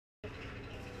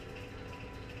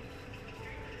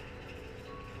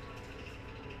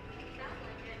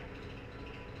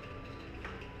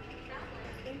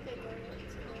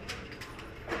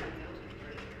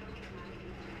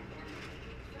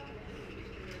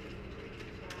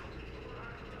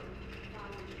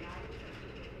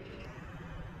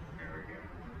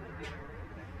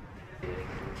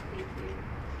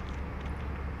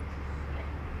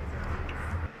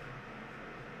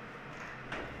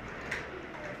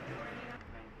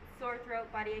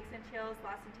throat, body aches and chills,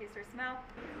 loss in taste or smell.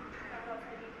 I'll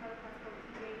get you some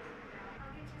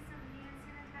hand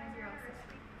sanitizer.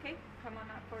 Okay, come on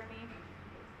up for me.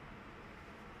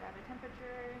 Grab a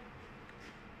temperature.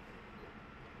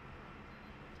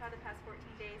 Child the past 14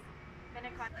 days. Been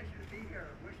in contact. Pleasure to be here.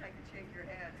 Wish I could shake your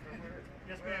hand.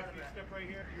 Yes, ma'am. You step right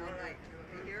here. All right. You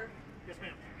want me here? Yes,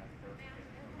 ma'am.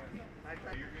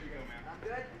 You're good to go, ma'am. I'm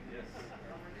good? Yes.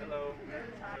 Hello.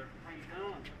 How you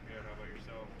doing? Good. How about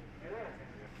yourself? Good.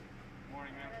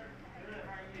 Morning, ma'am. Good.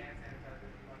 How are you?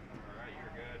 All right.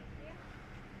 You're good.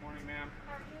 Morning, ma'am.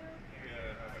 How are you?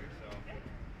 Good. How about yourself?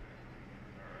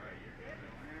 All right. You're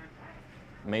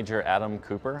good. Major Adam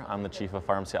Cooper. I'm the Chief of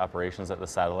Pharmacy Operations at the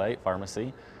Satellite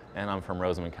Pharmacy, and I'm from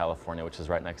Rosamond, California, which is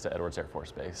right next to Edwards Air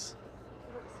Force Base.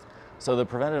 So the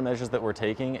preventative measures that we're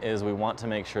taking is we want to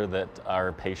make sure that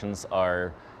our patients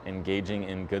are engaging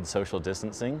in good social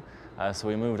distancing. So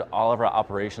we moved all of our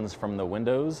operations from the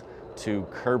windows to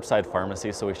curbside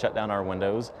pharmacy. So we shut down our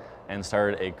windows and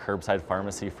started a curbside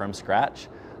pharmacy from scratch,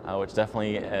 which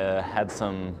definitely had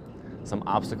some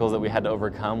obstacles that we had to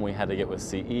overcome. We had to get with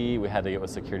CE, we had to get with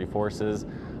security forces,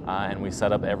 and we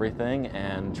set up everything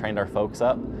and trained our folks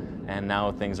up, and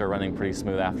now things are running pretty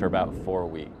smooth after about 4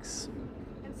 weeks.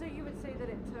 And so you would say that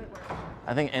it took?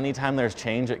 I think anytime there's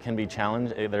change, there can be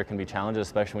challenges,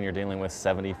 especially when you're dealing with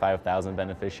 75,000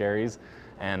 beneficiaries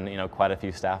and quite a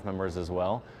few staff members as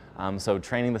well. So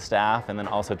training the staff and then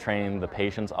also training the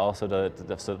patients also so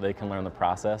that they can learn the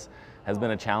process has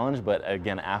been a challenge, but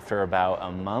again, after about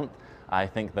a month, I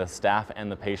think the staff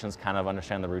and the patients kind of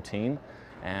understand the routine.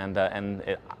 And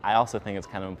I also think it's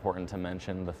kind of important to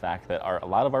mention the fact that a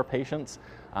lot of our patients,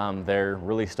 they're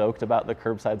really stoked about the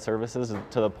curbside services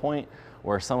to the point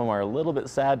where some of them are a little bit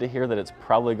sad to hear that it's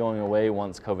probably going away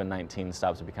once COVID-19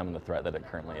 stops becoming the threat that it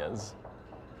currently is.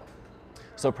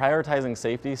 So prioritizing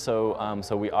safety, so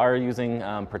we are using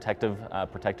protective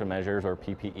measures or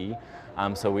PPE.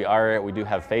 So we do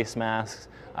have face masks,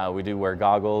 we do wear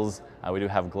goggles, we do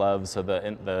have gloves. So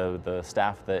the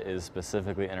staff that is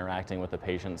specifically interacting with the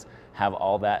patients have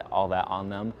all that on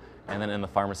them. And then in the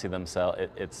pharmacy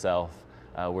itself,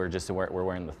 we're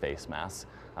wearing the face masks.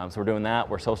 So we're doing that.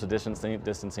 We're social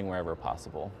distancing wherever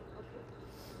possible.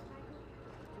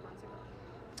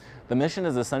 The mission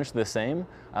is essentially the same.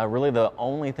 Really the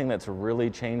only thing that's really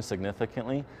changed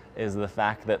significantly is the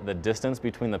fact that the distance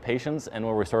between the patients and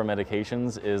where we store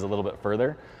medications is a little bit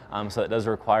further. So it does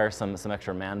require some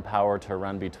extra manpower to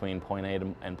run between point A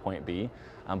and point B.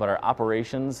 But our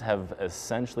operations have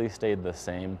essentially stayed the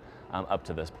same up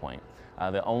to this point.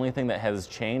 The only thing that has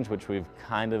changed, which we've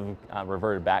kind of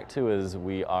reverted back to, is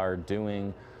we are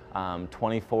doing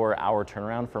 24-hour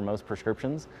turnaround for most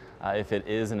prescriptions. If it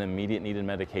is an immediate needed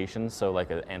medication, so like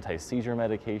an anti-seizure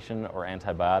medication or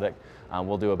antibiotic,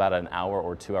 we'll do about an hour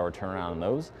or 2-hour turnaround on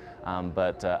those.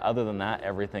 But other than that,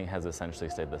 everything has essentially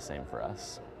stayed the same for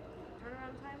us.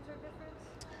 Turnaround times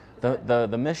are different?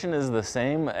 The mission is the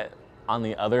same on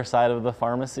the other side of the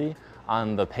pharmacy.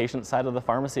 On the patient side of the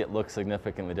pharmacy, it looks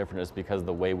significantly different just because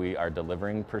the way we are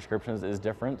delivering prescriptions is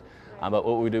different. But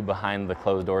what we do behind the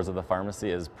closed doors of the pharmacy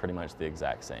is pretty much the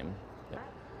exact same. Yeah.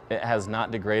 It has not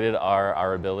degraded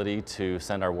our ability to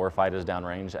send our warfighters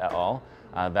downrange at all.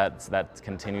 That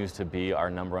continues to be our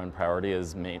 #1 priority,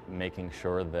 is making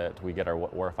sure that we get our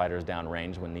warfighters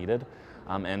downrange when needed.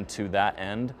 And to that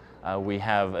end, we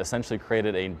have essentially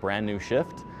created a brand new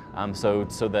shift so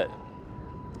that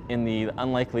in the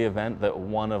unlikely event that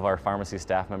one of our pharmacy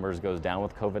staff members goes down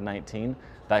with COVID-19,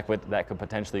 that could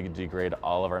potentially degrade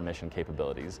all of our mission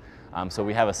capabilities. So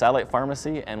we have a satellite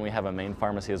pharmacy and we have a main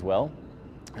pharmacy as well.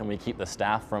 And we keep the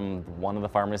staff from one of the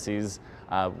pharmacies.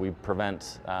 We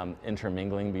prevent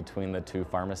intermingling between the two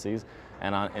pharmacies.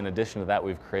 And in addition to that,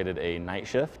 we've created a night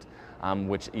shift,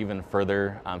 which even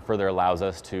further allows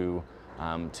us to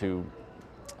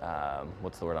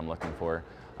what's the word I'm looking for?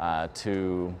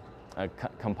 To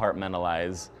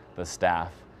compartmentalize the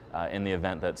staff in the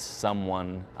event that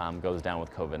someone goes down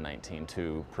with COVID-19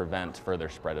 to prevent further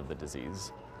spread of the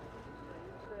disease.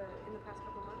 In the past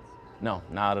couple months? No,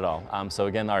 not at all. So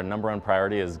again, our #1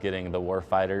 priority is getting the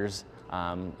warfighters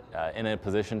in a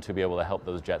position to be able to help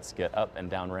those jets get up and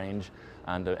down range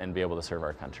and be able to serve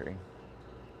our country.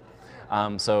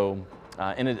 So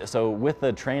with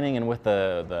the training and with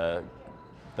the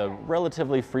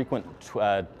relatively frequent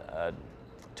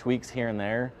tweaks here and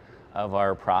there of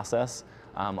our process,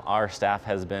 our staff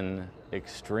has been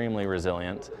extremely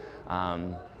resilient.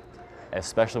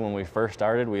 Especially when we first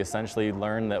started, we essentially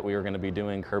learned that we were going to be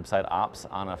doing curbside ops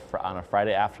on a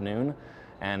Friday afternoon,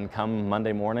 and come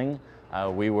Monday morning,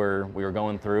 we were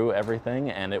going through everything,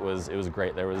 and it was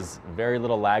great. There was very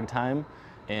little lag time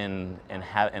in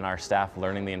our staff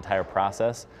learning the entire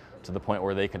process to the point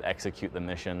where they could execute the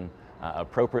mission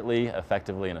appropriately,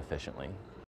 effectively, and efficiently.